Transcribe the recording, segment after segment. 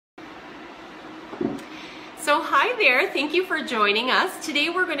So hi there, thank you for joining us. Today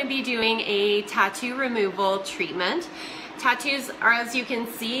we're going to be doing a tattoo removal treatment. Tattoos, as you can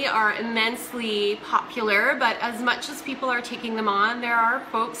see, are immensely popular, but as much as people are taking them on, there are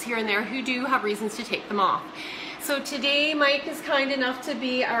folks here and there who do have reasons to take them off. So today Mike is kind enough to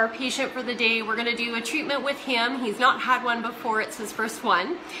be our patient for the day. We're going to do a treatment with him. He's not had one before, it's his first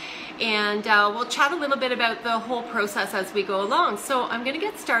one. And we'll chat a little bit about the whole process as we go along. So I'm going to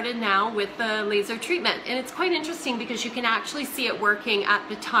get started now with the laser treatment. And it's quite interesting because you can actually see it working at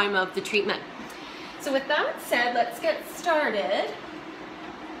the time of the treatment. So with that said, let's get started.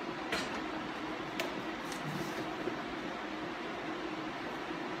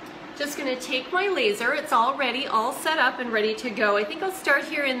 Just going to take my laser. It's all ready, all set up and ready to go. I think I'll start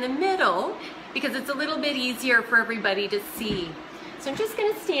here in the middle because it's a little bit easier for everybody to see. So I'm just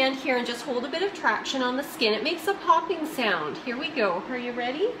going to stand here and just hold a bit of traction on the skin. It makes a popping sound. Here we go. Are you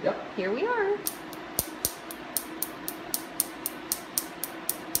ready? Yep. Here we are.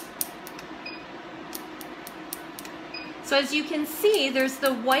 So as you can see, there's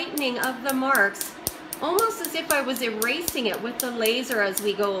the whitening of the marks, almost as if I was erasing it with the laser as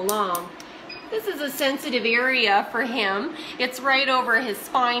we go along. This is a sensitive area for him. It's right over his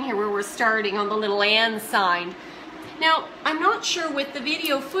spine here where we're starting on the little and sign. Now, I'm not sure with the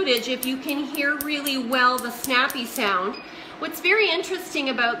video footage if you can hear really well the snappy sound. What's very interesting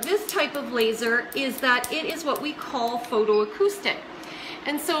about this type of laser is that it is what we call photoacoustic.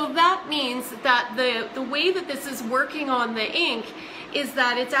 And so that means that the way that this is working on the ink is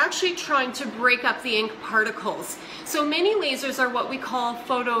that it's actually trying to break up the ink particles. So many lasers are what we call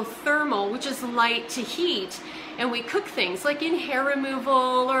photothermal, which is light to heat. And we cook things like in hair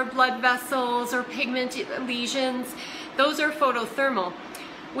removal or blood vessels or pigment lesions. Those are photothermal.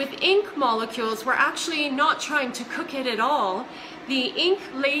 With ink molecules, we're actually not trying to cook it at all. The ink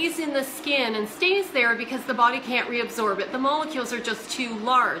lays in the skin and stays there because the body can't reabsorb it. The molecules are just too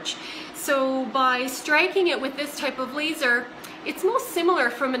large. So by striking it with this type of laser, it's most similar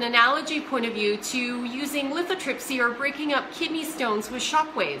from an analogy point of view to using lithotripsy or breaking up kidney stones with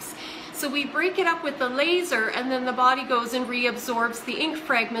shock waves. So we break it up with the laser and then the body goes and reabsorbs the ink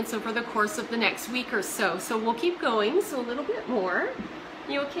fragments over the course of the next week or so. So we'll keep going, so a little bit more.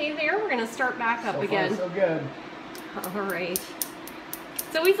 You okay there? We're going to start back up again. So good. All right.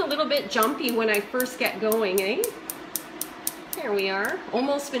 It's always a little bit jumpy when I first get going, eh? There we are.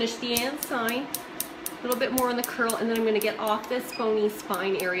 Almost finished the and sign. A little bit more on the curl, and then I'm going to get off this bony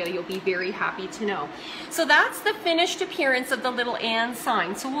spine area. You'll be very happy to know. So that's the finished appearance of the little and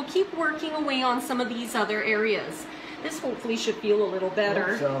sign. So we'll keep working away on some of these other areas. This hopefully should feel a little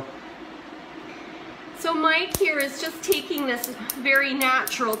better. So Mike here is just taking this very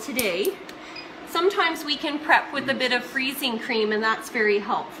natural today. Sometimes we can prep with a bit of freezing cream, and that's very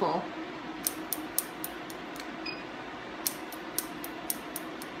helpful.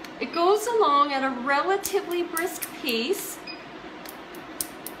 It goes along at a relatively brisk pace.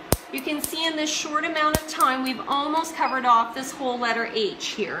 You can see in this short amount of time, we've almost covered off this whole letter H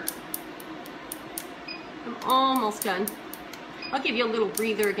here. I'm almost done. I'll give you a little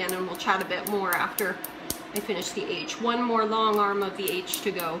breather again and we'll chat a bit more after I finish the H. One more long arm of the H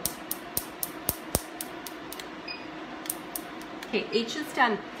to go. Okay, H is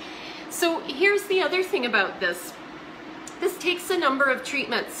done. So here's the other thing about this. This takes a number of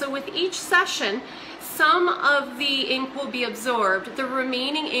treatments. So with each session, some of the ink will be absorbed. The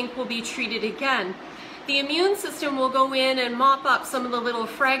remaining ink will be treated again. The immune system will go in and mop up some of the little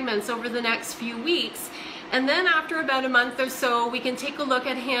fragments over the next few weeks. And then after about a month or so, we can take a look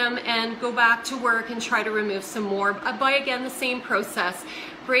at him and go back to work and try to remove some more by, again, the same process.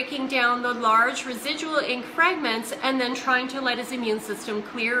 Breaking down the large residual ink fragments and then trying to let his immune system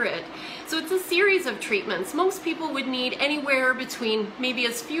clear it. So it's a series of treatments. Most people would need anywhere between maybe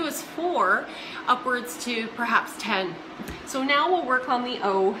as few as 4 upwards to perhaps 10. So now we'll work on the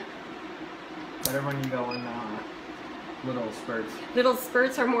O. Better when you go in little spurts. Little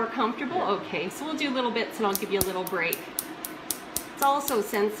spurts are more comfortable? Yeah. Okay, so we'll do little bits and I'll give you a little break. It's also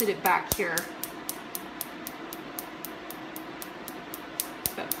sensitive back here.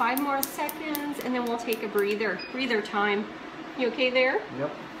 About 5 more seconds and then we'll take a breather time. You okay there?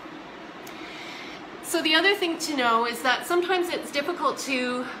 Yep. So the other thing to know is that sometimes it's difficult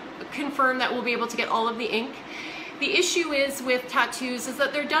to confirm that we'll be able to get all of the ink. The issue is with tattoos is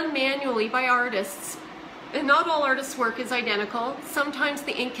that they're done manually by artists. And not all artists' work is identical. Sometimes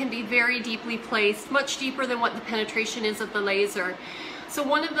the ink can be very deeply placed, much deeper than what the penetration is of the laser. So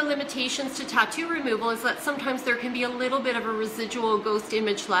one of the limitations to tattoo removal is that sometimes there can be a little bit of a residual ghost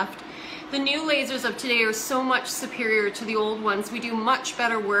image left. The new lasers of today are so much superior to the old ones. We do much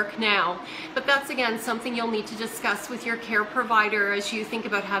better work now. But that's, again, something you'll need to discuss with your care provider as you think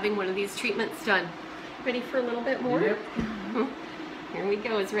about having one of these treatments done. Ready for a little bit more? Yep. Here we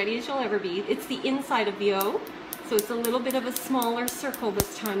go, as ready as you'll ever be. It's the inside of the O, so it's a little bit of a smaller circle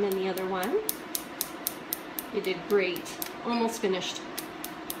this time than the other one. You did great. Almost finished.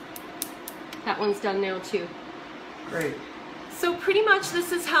 That one's done now too. Great. So pretty much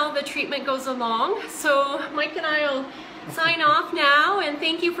this is how the treatment goes along. So Mike and I will sign off now, and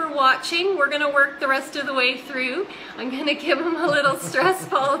thank you for watching. We're going to work the rest of the way through. I'm going to give him a little stress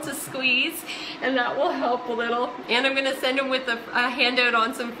ball to squeeze, and that will help a little. And I'm going to send him with a handout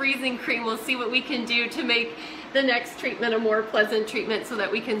on some freezing cream. We'll see what we can do to make the next treatment a more pleasant treatment so that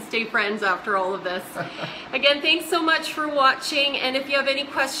we can stay friends after all of this. Again, thanks so much for watching, and if you have any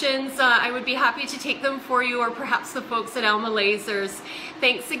questions, I would be happy to take them for you, or perhaps the folks at Alma Lasers.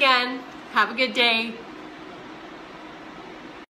 Thanks again. Have a good day.